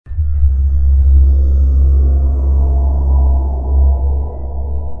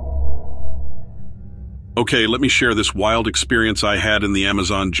Okay, let me share this wild experience I had in the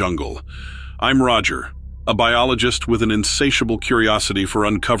Amazon jungle. I'm Roger, a biologist with an insatiable curiosity for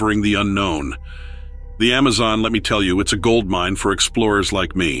uncovering the unknown. The Amazon, let me tell you, it's a goldmine for explorers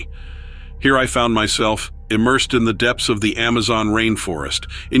like me. Here I found myself immersed in the depths of the Amazon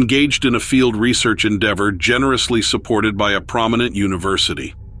rainforest, engaged in a field research endeavor generously supported by a prominent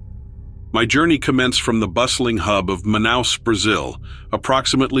university. My journey commenced from the bustling hub of Manaus, Brazil,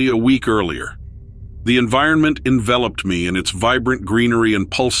 approximately a week earlier. The environment enveloped me in its vibrant greenery and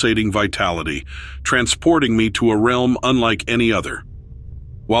pulsating vitality, transporting me to a realm unlike any other.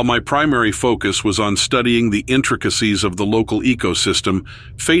 While my primary focus was on studying the intricacies of the local ecosystem,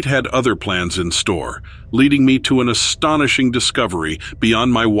 fate had other plans in store, leading me to an astonishing discovery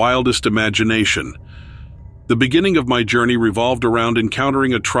beyond my wildest imagination. The beginning of my journey revolved around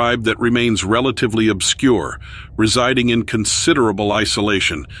encountering a tribe that remains relatively obscure, residing in considerable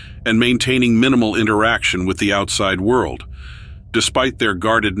isolation and maintaining minimal interaction with the outside world. Despite their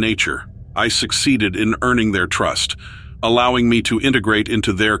guarded nature, I succeeded in earning their trust, allowing me to integrate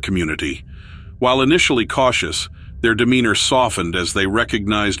into their community. While initially cautious, their demeanor softened as they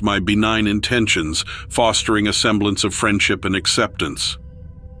recognized my benign intentions, fostering a semblance of friendship and acceptance.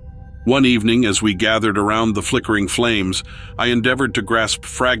 One evening, as we gathered around the flickering flames, I endeavored to grasp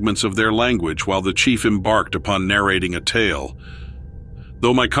fragments of their language while the chief embarked upon narrating a tale.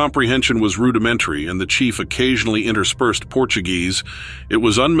 Though my comprehension was rudimentary and the chief occasionally interspersed Portuguese, it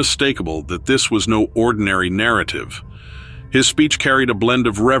was unmistakable that this was no ordinary narrative. His speech carried a blend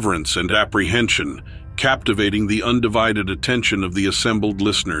of reverence and apprehension, captivating the undivided attention of the assembled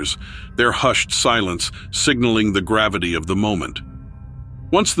listeners, their hushed silence signaling the gravity of the moment.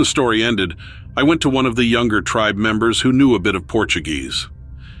 Once the story ended, I went to one of the younger tribe members who knew a bit of Portuguese.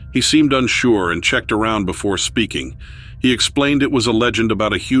 He seemed unsure and checked around before speaking. He explained it was a legend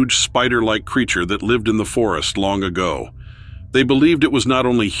about a huge spider-like creature that lived in the forest long ago. They believed it was not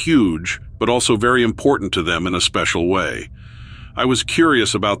only huge, but also very important to them in a special way. I was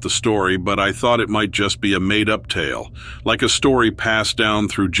curious about the story, but I thought it might just be a made-up tale, like a story passed down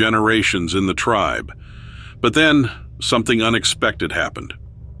through generations in the tribe. But then, something unexpected happened.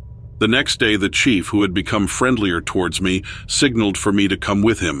 The next day, the chief, who had become friendlier towards me, signaled for me to come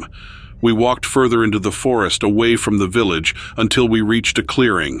with him. We walked further into the forest, away from the village, until we reached a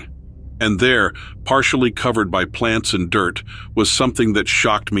clearing. And there, partially covered by plants and dirt, was something that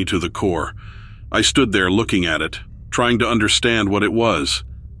shocked me to the core. I stood there looking at it, trying to understand what it was.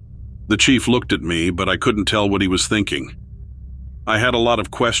 The chief looked at me, but I couldn't tell what he was thinking. I had a lot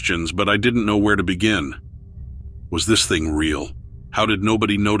of questions, but I didn't know where to begin. Was this thing real? How did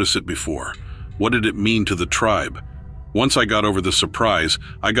nobody notice it before? What did it mean to the tribe? Once I got over the surprise,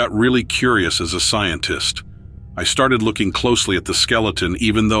 I got really curious as a scientist. I started looking closely at the skeleton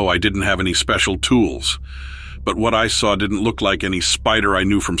even though I didn't have any special tools. But what I saw didn't look like any spider I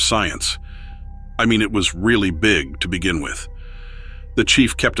knew from science. I mean, it was really big to begin with. The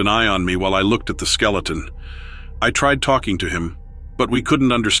chief kept an eye on me while I looked at the skeleton. I tried talking to him, but we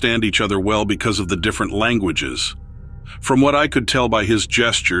couldn't understand each other well because of the different languages. From what I could tell by his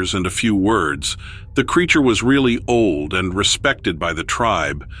gestures and a few words, the creature was really old and respected by the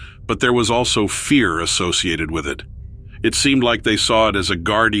tribe, but there was also fear associated with it. It seemed like they saw it as a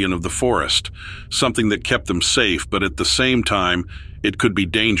guardian of the forest, something that kept them safe, but at the same time, it could be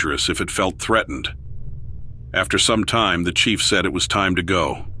dangerous if it felt threatened. After some time, the chief said it was time to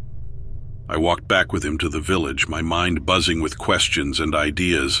go. I walked back with him to the village, my mind buzzing with questions and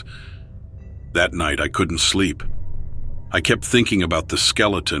ideas. That night, I couldn't sleep. I kept thinking about the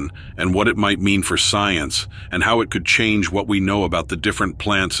skeleton and what it might mean for science and how it could change what we know about the different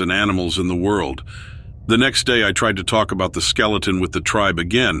plants and animals in the world. The next day, I tried to talk about the skeleton with the tribe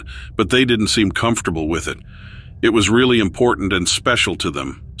again, but they didn't seem comfortable with it. It was really important and special to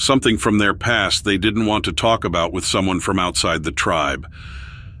them, something from their past they didn't want to talk about with someone from outside the tribe.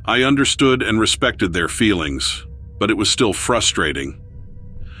 I understood and respected their feelings, but it was still frustrating.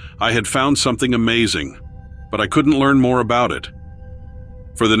 I had found something amazing, but I couldn't learn more about it.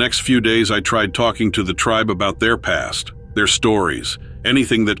 For the next few days, I tried talking to the tribe about their past, their stories,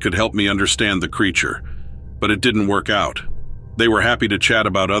 anything that could help me understand the creature, but it didn't work out. They were happy to chat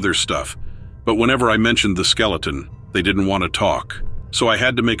about other stuff, but whenever I mentioned the skeleton, they didn't want to talk, so I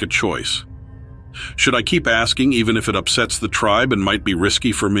had to make a choice. Should I keep asking even if it upsets the tribe and might be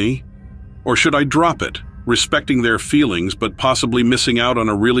risky for me? Or should I drop it, respecting their feelings but possibly missing out on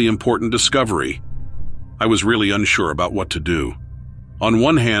a really important discovery? I was really unsure about what to do. On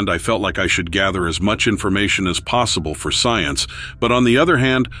one hand, I felt like I should gather as much information as possible for science, but on the other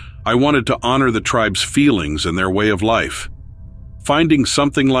hand, I wanted to honor the tribe's feelings and their way of life. Finding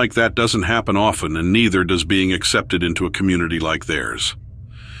something like that doesn't happen often, and neither does being accepted into a community like theirs.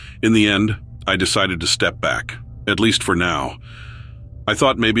 In the end, I decided to step back, at least for now. I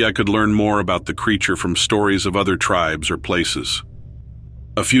thought maybe I could learn more about the creature from stories of other tribes or places.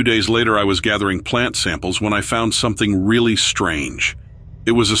 A few days later, I was gathering plant samples when I found something really strange.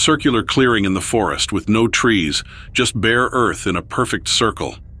 It was a circular clearing in the forest with no trees, just bare earth in a perfect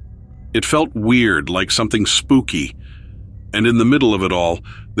circle. It felt weird, like something spooky, and in the middle of it all,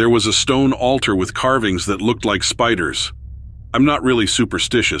 there was a stone altar with carvings that looked like spiders. I'm not really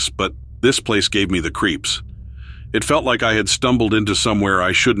superstitious, but this place gave me the creeps. It felt like I had stumbled into somewhere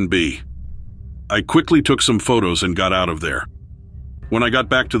I shouldn't be. I quickly took some photos and got out of there. When I got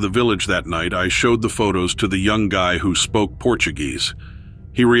back to the village that night, I showed the photos to the young guy who spoke Portuguese.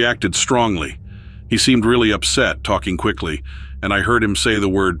 He reacted strongly. He seemed really upset, talking quickly, and I heard him say the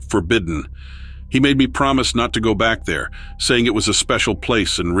word forbidden. He made me promise not to go back there, saying it was a special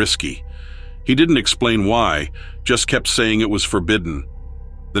place and risky. He didn't explain why, just kept saying it was forbidden.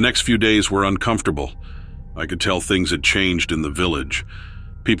 The next few days were uncomfortable. I could tell things had changed in the village.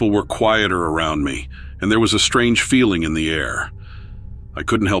 People were quieter around me, and there was a strange feeling in the air. I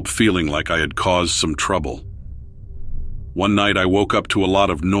couldn't help feeling like I had caused some trouble. One night I woke up to a lot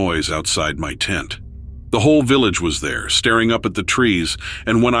of noise outside my tent. The whole village was there, staring up at the trees,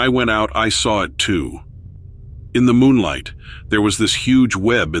 and when I went out, I saw it too. In the moonlight, there was this huge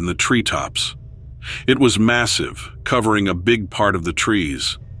web in the treetops. It was massive, covering a big part of the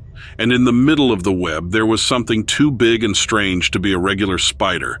trees. And in the middle of the web, there was something too big and strange to be a regular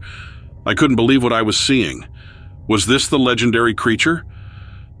spider. I couldn't believe what I was seeing. Was this the legendary creature?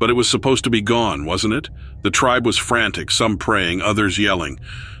 But it was supposed to be gone, wasn't it? The tribe was frantic, some praying, others yelling.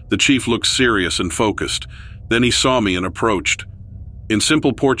 The chief looked serious and focused. Then he saw me and approached. In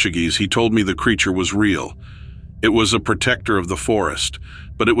simple Portuguese, he told me the creature was real. It was a protector of the forest,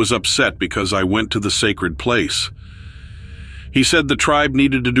 but it was upset because I went to the sacred place. He said the tribe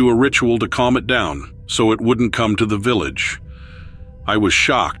needed to do a ritual to calm it down, so it wouldn't come to the village. I was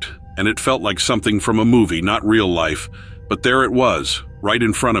shocked, and it felt like something from a movie, not real life, but there it was, right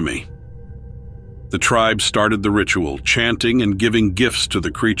in front of me. The tribe started the ritual, chanting and giving gifts to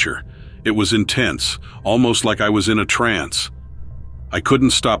the creature. It was intense, almost like I was in a trance. I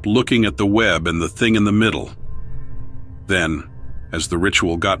couldn't stop looking at the web and the thing in the middle. Then, as the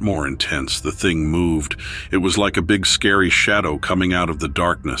ritual got more intense, the thing moved. It was like a big scary shadow coming out of the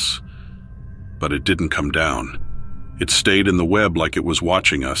darkness. But it didn't come down. It stayed in the web like it was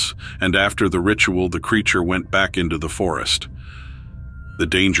watching us, and after the ritual, the creature went back into the forest. The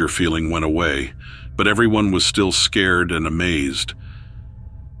danger feeling went away, but everyone was still scared and amazed.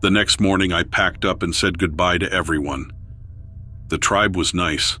 The next morning, I packed up and said goodbye to everyone. The tribe was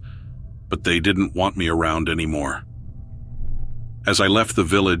nice, but they didn't want me around anymore. As I left the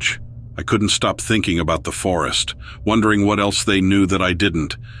village, I couldn't stop thinking about the forest, wondering what else they knew that I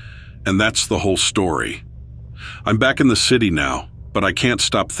didn't. And that's the whole story. I'm back in the city now, but I can't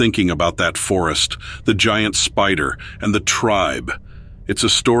stop thinking about that forest, the giant spider, and the tribe. It's a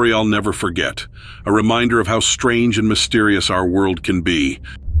story I'll never forget, a reminder of how strange and mysterious our world can be.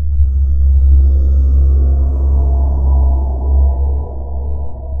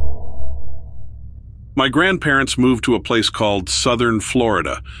 My grandparents moved to a place called Southern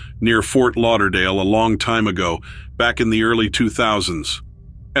Florida, near Fort Lauderdale a long time ago, back in the early 2000s.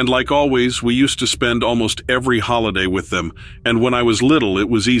 And like always, we used to spend almost every holiday with them, and when I was little, it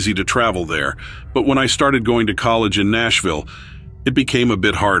was easy to travel there. But when I started going to college in Nashville, it became a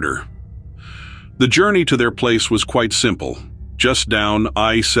bit harder. The journey to their place was quite simple, just down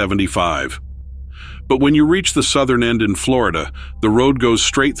I-75. But when you reach the southern end in Florida, the road goes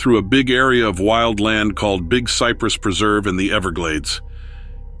straight through a big area of wild land called Big Cypress Preserve in the Everglades.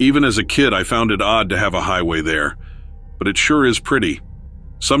 Even as a kid, I found it odd to have a highway there, but it sure is pretty.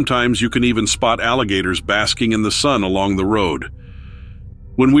 Sometimes you can even spot alligators basking in the sun along the road.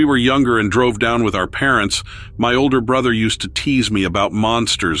 When we were younger and drove down with our parents, my older brother used to tease me about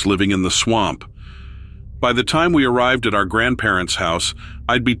monsters living in the swamp. By the time we arrived at our grandparents' house,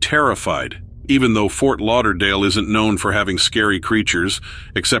 I'd be terrified. Even though Fort Lauderdale isn't known for having scary creatures,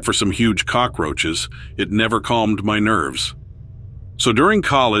 except for some huge cockroaches, it never calmed my nerves. So during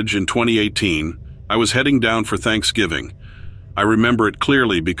college in 2018, I was heading down for Thanksgiving. I remember it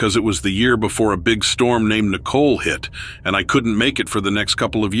clearly because it was the year before a big storm named Nicole hit, and I couldn't make it for the next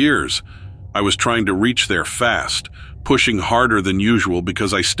couple of years. I was trying to reach there fast, pushing harder than usual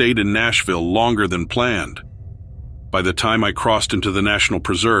because I stayed in Nashville longer than planned. By the time I crossed into the National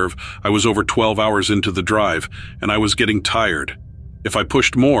Preserve, I was over 12 hours into the drive, and I was getting tired. If I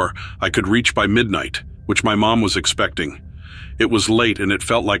pushed more, I could reach by midnight, which my mom was expecting. It was late and it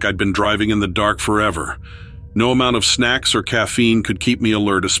felt like I'd been driving in the dark forever. No amount of snacks or caffeine could keep me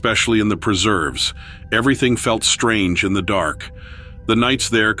alert, especially in the preserves. Everything felt strange in the dark. The nights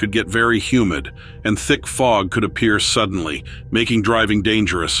there could get very humid, and thick fog could appear suddenly, making driving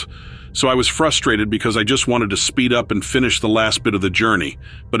dangerous. So I was frustrated because I just wanted to speed up and finish the last bit of the journey,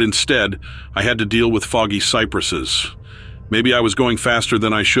 but instead, I had to deal with foggy cypresses. Maybe I was going faster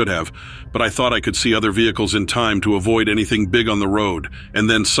than I should have, but I thought I could see other vehicles in time to avoid anything big on the road, and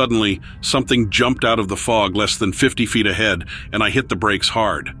then suddenly, something jumped out of the fog less than 50 feet ahead, and I hit the brakes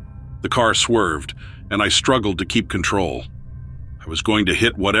hard. The car swerved, and I struggled to keep control. I was going to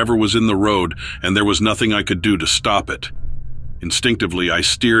hit whatever was in the road, and there was nothing I could do to stop it. Instinctively, I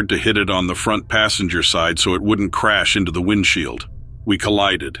steered to hit it on the front passenger side so it wouldn't crash into the windshield. We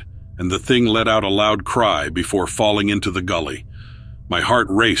collided, and the thing let out a loud cry before falling into the gully. My heart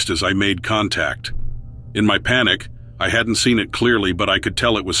raced as I made contact. In my panic, I hadn't seen it clearly, but I could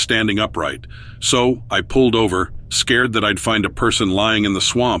tell it was standing upright. So I pulled over, scared that I'd find a person lying in the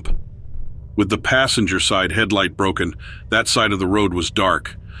swamp. With the passenger side headlight broken, that side of the road was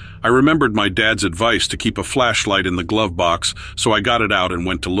dark. I remembered my dad's advice to keep a flashlight in the glove box, so I got it out and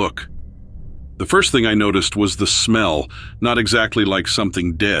went to look. The first thing I noticed was the smell, not exactly like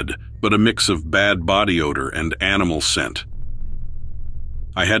something dead, but a mix of bad body odor and animal scent.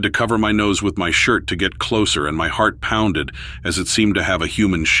 I had to cover my nose with my shirt to get closer, and my heart pounded as it seemed to have a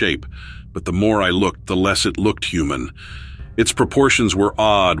human shape, but the more I looked, the less it looked human. Its proportions were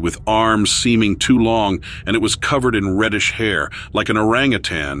odd, with arms seeming too long, and it was covered in reddish hair, like an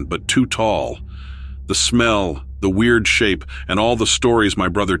orangutan, but too tall. The smell, the weird shape, and all the stories my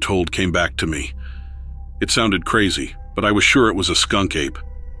brother told came back to me. It sounded crazy, but I was sure it was a skunk ape.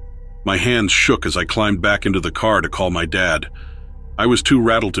 My hands shook as I climbed back into the car to call my dad. I was too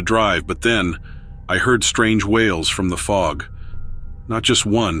rattled to drive, but then I heard strange wails from the fog. Not just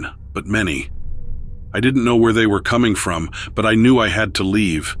one, but many. I didn't know where they were coming from, but I knew I had to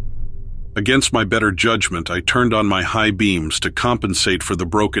leave. Against my better judgment, I turned on my high beams to compensate for the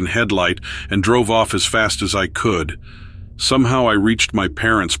broken headlight and drove off as fast as I could. Somehow I reached my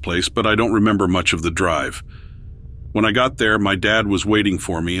parents' place, but I don't remember much of the drive. When I got there, my dad was waiting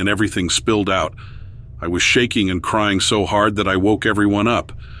for me and everything spilled out. I was shaking and crying so hard that I woke everyone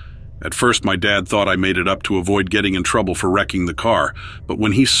up. At first, my dad thought I made it up to avoid getting in trouble for wrecking the car, but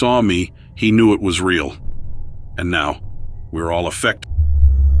when he saw me, he knew it was real. And now, we're all affected.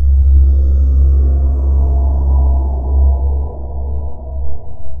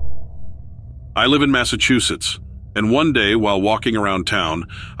 I live in Massachusetts, and one day, while walking around town,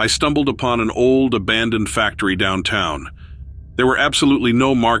 I stumbled upon an old, abandoned factory downtown. There were absolutely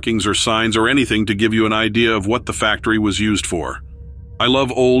no markings or signs or anything to give you an idea of what the factory was used for. I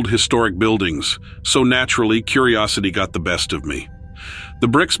love old, historic buildings, so naturally, curiosity got the best of me. The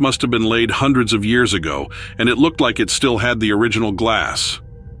bricks must have been laid hundreds of years ago, and it looked like it still had the original glass.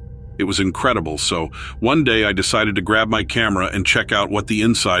 It was incredible, so one day I decided to grab my camera and check out what the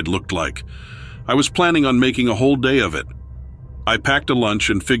inside looked like. I was planning on making a whole day of it. I packed a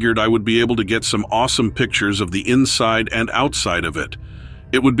lunch and figured I would be able to get some awesome pictures of the inside and outside of it.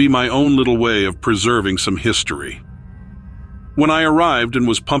 It would be my own little way of preserving some history. When I arrived and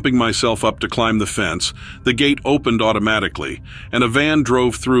was pumping myself up to climb the fence, the gate opened automatically, and a van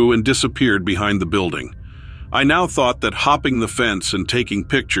drove through and disappeared behind the building. I now thought that hopping the fence and taking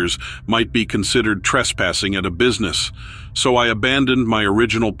pictures might be considered trespassing at a business, so I abandoned my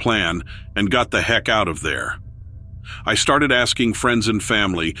original plan and got the heck out of there. I started asking friends and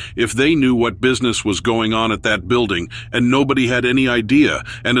family if they knew what business was going on at that building, and nobody had any idea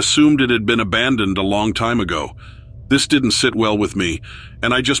and assumed it had been abandoned a long time ago. This didn't sit well with me,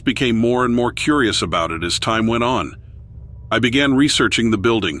 and I just became more and more curious about it as time went on. I began researching the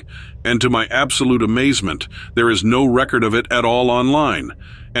building, and to my absolute amazement, there is no record of it at all online.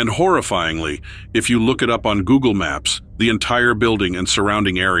 And horrifyingly, if you look it up on Google Maps, the entire building and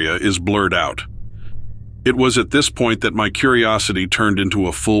surrounding area is blurred out. It was at this point that my curiosity turned into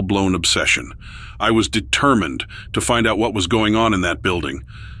a full-blown obsession. I was determined to find out what was going on in that building.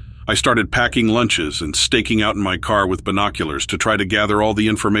 I started packing lunches and staking out in my car with binoculars to try to gather all the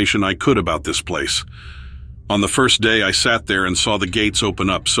information I could about this place. On the first day, I sat there and saw the gates open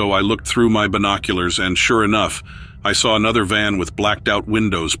up, so I looked through my binoculars and sure enough, I saw another van with blacked-out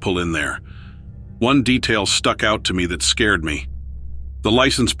windows pull in there. One detail stuck out to me that scared me. The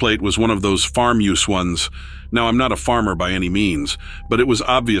license plate was one of those farm-use ones. Now, I'm not a farmer by any means, but it was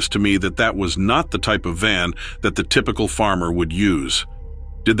obvious to me that that was not the type of van that the typical farmer would use.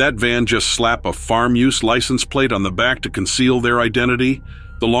 Did that van just slap a farm-use license plate on the back to conceal their identity?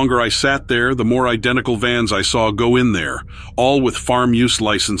 The longer I sat there, the more identical vans I saw go in there, all with farm use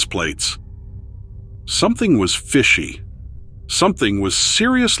license plates. Something was fishy. Something was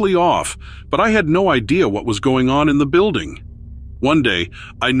seriously off, but I had no idea what was going on in the building. One day,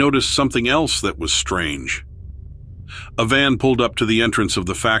 I noticed something else that was strange. A van pulled up to the entrance of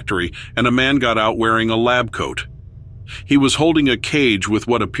the factory, and a man got out wearing a lab coat. He was holding a cage with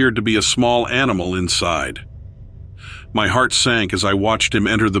what appeared to be a small animal inside. My heart sank as I watched him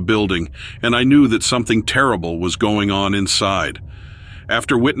enter the building, and I knew that something terrible was going on inside.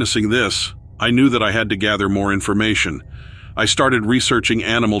 After witnessing this, I knew that I had to gather more information. I started researching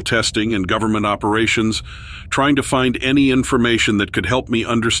animal testing and government operations, trying to find any information that could help me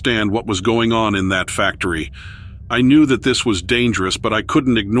understand what was going on in that factory. I knew that this was dangerous, but I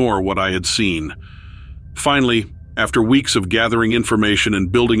couldn't ignore what I had seen. Finally, after weeks of gathering information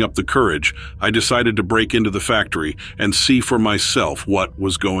and building up the courage, I decided to break into the factory and see for myself what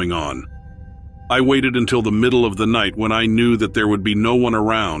was going on. I waited until the middle of the night when I knew that there would be no one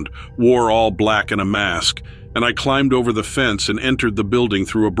around, wore all black and a mask, and I climbed over the fence and entered the building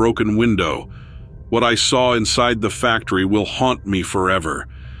through a broken window. What I saw inside the factory will haunt me forever.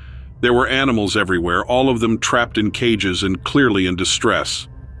 There were animals everywhere, all of them trapped in cages and clearly in distress.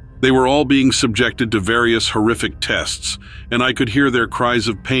 They were all being subjected to various horrific tests, and I could hear their cries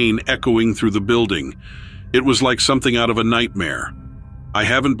of pain echoing through the building. It was like something out of a nightmare. I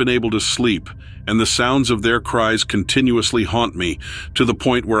haven't been able to sleep, and the sounds of their cries continuously haunt me to the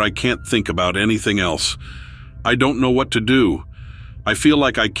point where I can't think about anything else. I don't know what to do. I feel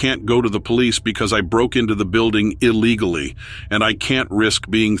like I can't go to the police because I broke into the building illegally, and I can't risk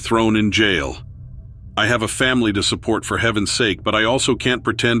being thrown in jail. I have a family to support, for heaven's sake, but I also can't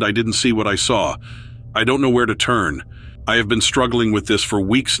pretend I didn't see what I saw. I don't know where to turn. I have been struggling with this for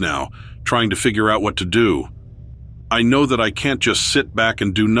weeks now, trying to figure out what to do. I know that I can't just sit back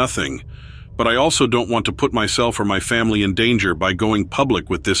and do nothing, but I also don't want to put myself or my family in danger by going public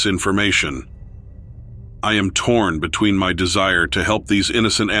with this information. I am torn between my desire to help these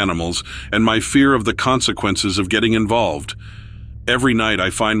innocent animals and my fear of the consequences of getting involved. Every night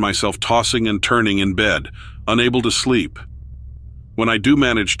I find myself tossing and turning in bed, unable to sleep. When I do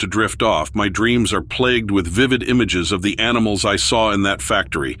manage to drift off, my dreams are plagued with vivid images of the animals I saw in that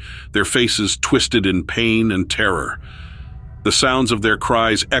factory, their faces twisted in pain and terror. The sounds of their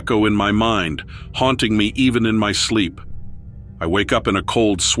cries echo in my mind, haunting me even in my sleep. I wake up in a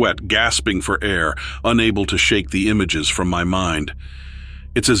cold sweat, gasping for air, unable to shake the images from my mind.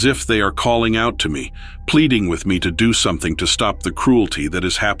 It's as if they are calling out to me, pleading with me to do something to stop the cruelty that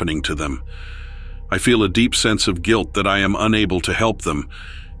is happening to them. I feel a deep sense of guilt that I am unable to help them,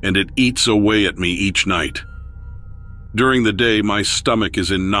 and it eats away at me each night. During the day, my stomach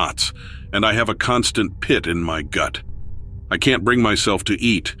is in knots, and I have a constant pit in my gut. I can't bring myself to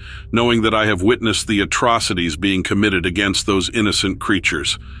eat, knowing that I have witnessed the atrocities being committed against those innocent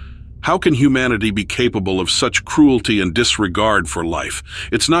creatures. How can humanity be capable of such cruelty and disregard for life?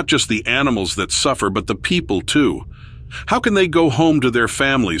 It's not just the animals that suffer, but the people too. How can they go home to their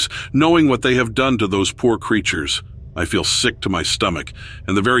families, knowing what they have done to those poor creatures? I feel sick to my stomach,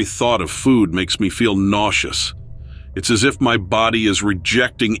 and the very thought of food makes me feel nauseous. It's as if my body is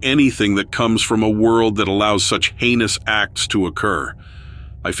rejecting anything that comes from a world that allows such heinous acts to occur.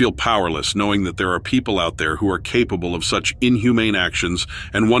 I feel powerless knowing that there are people out there who are capable of such inhumane actions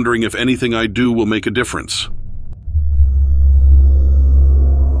and wondering if anything I do will make a difference.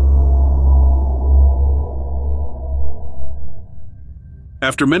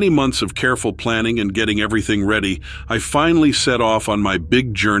 After many months of careful planning and getting everything ready, I finally set off on my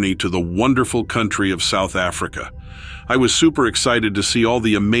big journey to the wonderful country of South Africa. I was super excited to see all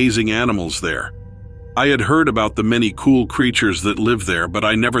the amazing animals there. I had heard about the many cool creatures that live there, but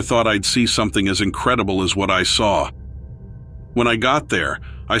I never thought I'd see something as incredible as what I saw. When I got there,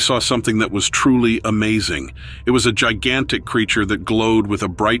 I saw something that was truly amazing. It was a gigantic creature that glowed with a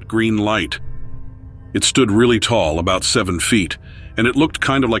bright green light. It stood really tall, about 7 feet, and it looked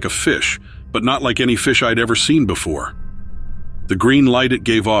kind of like a fish, but not like any fish I'd ever seen before. The green light it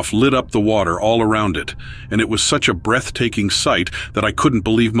gave off lit up the water all around it, and it was such a breathtaking sight that I couldn't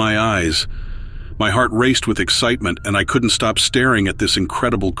believe my eyes. My heart raced with excitement, and I couldn't stop staring at this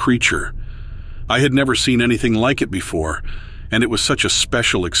incredible creature. I had never seen anything like it before, and it was such a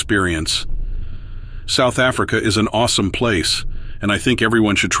special experience. South Africa is an awesome place, and I think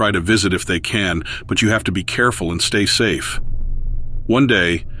everyone should try to visit if they can, but you have to be careful and stay safe. One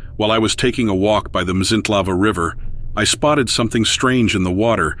day, while I was taking a walk by the Mzantlava River, I spotted something strange in the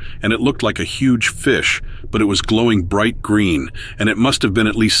water, and it looked like a huge fish, but it was glowing bright green, and it must have been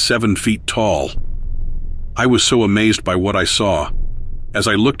at least 7 feet tall. I was so amazed by what I saw. As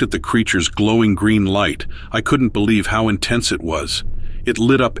I looked at the creature's glowing green light, I couldn't believe how intense it was. It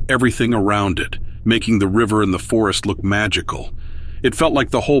lit up everything around it, making the river and the forest look magical. It felt like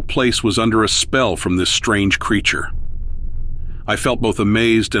the whole place was under a spell from this strange creature. I felt both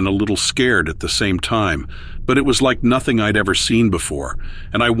amazed and a little scared at the same time, but it was like nothing I'd ever seen before,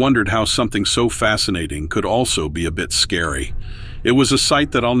 and I wondered how something so fascinating could also be a bit scary. It was a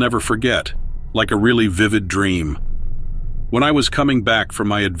sight that I'll never forget, like a really vivid dream. When I was coming back from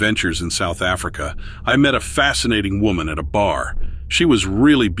my adventures in South Africa, I met a fascinating woman at a bar. She was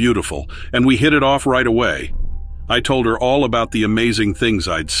really beautiful, and we hit it off right away. I told her all about the amazing things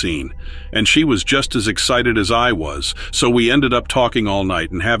I'd seen, and she was just as excited as I was, so we ended up talking all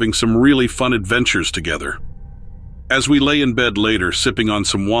night and having some really fun adventures together. As we lay in bed later, sipping on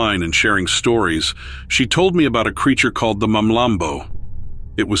some wine and sharing stories, she told me about a creature called the Mamlambo.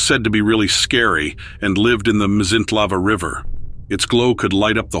 It was said to be really scary and lived in the Mzintlava River. Its glow could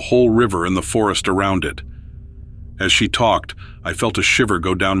light up the whole river and the forest around it. As she talked, I felt a shiver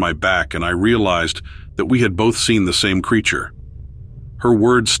go down my back, and I realized that we had both seen the same creature. Her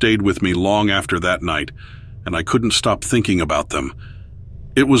words stayed with me long after that night, and I couldn't stop thinking about them.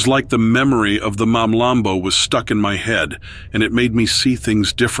 It was like the memory of the Mamlambo was stuck in my head, and it made me see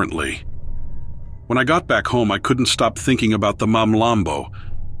things differently. When I got back home, I couldn't stop thinking about the Mamlambo.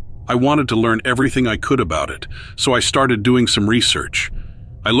 I wanted to learn everything I could about it, so I started doing some research.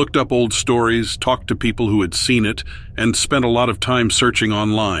 I looked up old stories, talked to people who had seen it, and spent a lot of time searching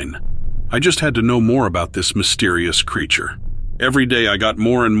online. I just had to know more about this mysterious creature. Every day I got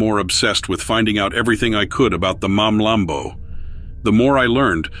more and more obsessed with finding out everything I could about the Mamlambo. The more I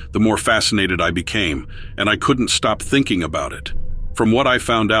learned, the more fascinated I became, and I couldn't stop thinking about it. From what I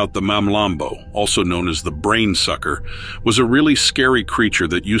found out, the Mamlambo, also known as the brain sucker, was a really scary creature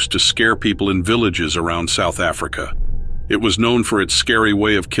that used to scare people in villages around South Africa. It was known for its scary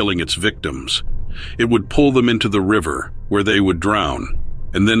way of killing its victims. It would pull them into the river, where they would drown,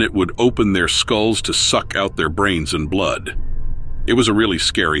 and then it would open their skulls to suck out their brains and blood. It was a really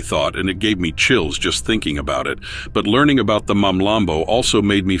scary thought, and it gave me chills just thinking about it, but learning about the Mamlambo also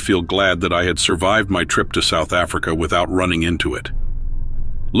made me feel glad that I had survived my trip to South Africa without running into it.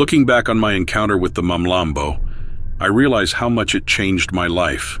 Looking back on my encounter with the Mamlambo, I realized how much it changed my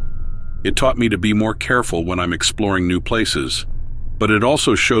life. It taught me to be more careful when I'm exploring new places, but it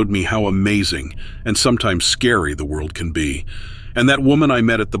also showed me how amazing and sometimes scary the world can be. And that woman I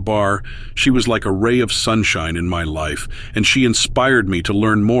met at the bar, she was like a ray of sunshine in my life, and she inspired me to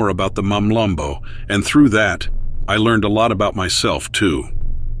learn more about the Mamlambo, and through that, I learned a lot about myself too.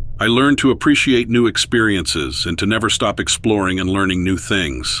 I learned to appreciate new experiences and to never stop exploring and learning new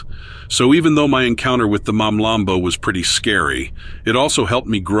things. So even though my encounter with the Mamlambo was pretty scary, it also helped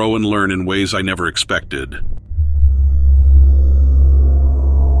me grow and learn in ways I never expected.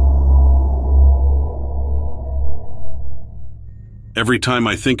 Every time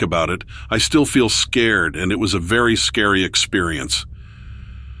I think about it, I still feel scared, and it was a very scary experience.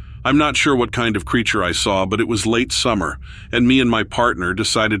 I'm not sure what kind of creature I saw, but it was late summer, and me and my partner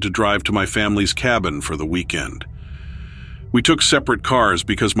decided to drive to my family's cabin for the weekend. We took separate cars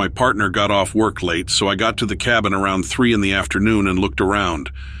because my partner got off work late, so I got to the cabin around 3 in the afternoon and looked around.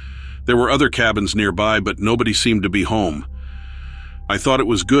 There were other cabins nearby, but nobody seemed to be home. I thought it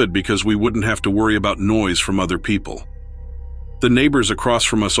was good because we wouldn't have to worry about noise from other people. The neighbors across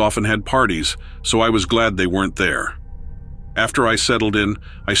from us often had parties, so I was glad they weren't there. After I settled in,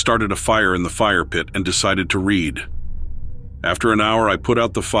 I started a fire in the fire pit and decided to read. After an hour, I put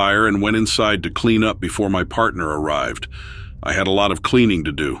out the fire and went inside to clean up before my partner arrived. I had a lot of cleaning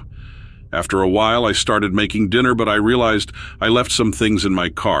to do. After a while, I started making dinner, but I realized I left some things in my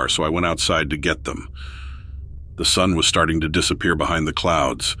car, so I went outside to get them. The sun was starting to disappear behind the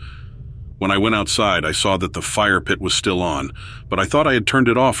clouds. When I went outside, I saw that the fire pit was still on, but I thought I had turned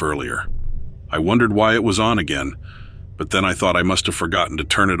it off earlier. I wondered why it was on again, but then I thought I must have forgotten to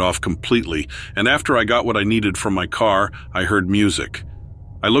turn it off completely, and after I got what I needed from my car, I heard music.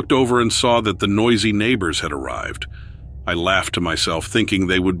 I looked over and saw that the noisy neighbors had arrived. I laughed to myself, thinking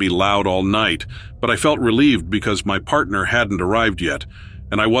they would be loud all night, but I felt relieved because my partner hadn't arrived yet,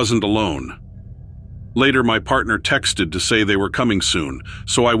 and I wasn't alone. Later, my partner texted to say they were coming soon,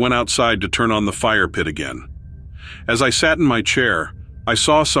 so I went outside to turn on the fire pit again. As I sat in my chair, I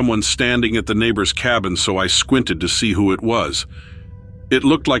saw someone standing at the neighbor's cabin, so I squinted to see who it was. It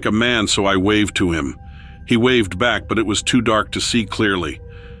looked like a man, so I waved to him. He waved back, but it was too dark to see clearly.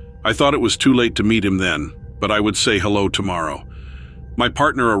 I thought it was too late to meet him then, but I would say hello tomorrow. My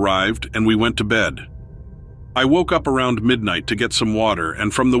partner arrived, and we went to bed. I woke up around midnight to get some water,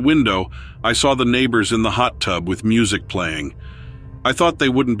 and from the window, I saw the neighbors in the hot tub with music playing. I thought they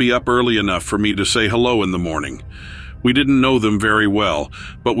wouldn't be up early enough for me to say hello in the morning. We didn't know them very well,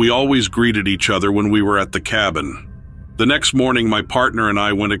 but we always greeted each other when we were at the cabin. The next morning, my partner and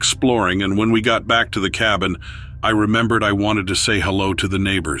I went exploring, and when we got back to the cabin, I remembered I wanted to say hello to the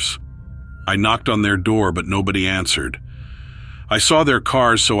neighbors. I knocked on their door, but nobody answered. I saw their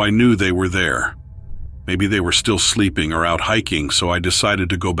cars, so I knew they were there. Maybe they were still sleeping or out hiking, so I decided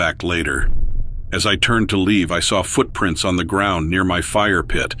to go back later. As I turned to leave, I saw footprints on the ground near my fire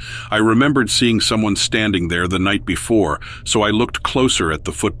pit. I remembered seeing someone standing there the night before, so I looked closer at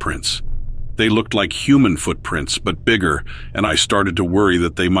the footprints. They looked like human footprints, but bigger, and I started to worry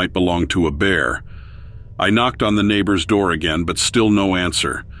that they might belong to a bear. I knocked on the neighbor's door again, but still no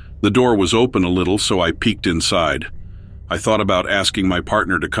answer. The door was open a little, so I peeked inside. I thought about asking my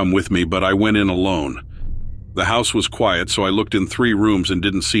partner to come with me, but I went in alone. The house was quiet, so I looked in 3 rooms and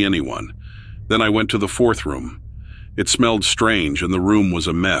didn't see anyone. Then I went to the 4th room. It smelled strange, and the room was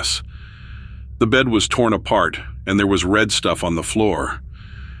a mess. The bed was torn apart, and there was red stuff on the floor.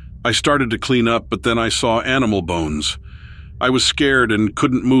 I started to clean up, but then I saw animal bones. I was scared and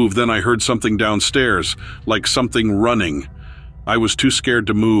couldn't move. Then I heard something downstairs, like something running. I was too scared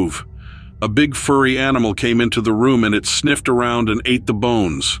to move. A big furry animal came into the room and it sniffed around and ate the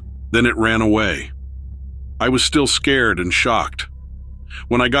bones. Then it ran away. I was still scared and shocked.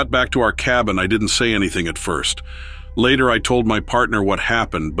 When I got back to our cabin, I didn't say anything at first. Later, I told my partner what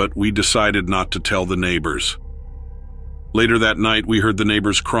happened, but we decided not to tell the neighbors. Later that night, we heard the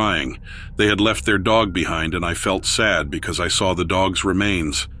neighbors crying. They had left their dog behind, and I felt sad because I saw the dog's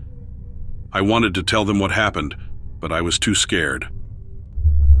remains. I wanted to tell them what happened, but I was too scared.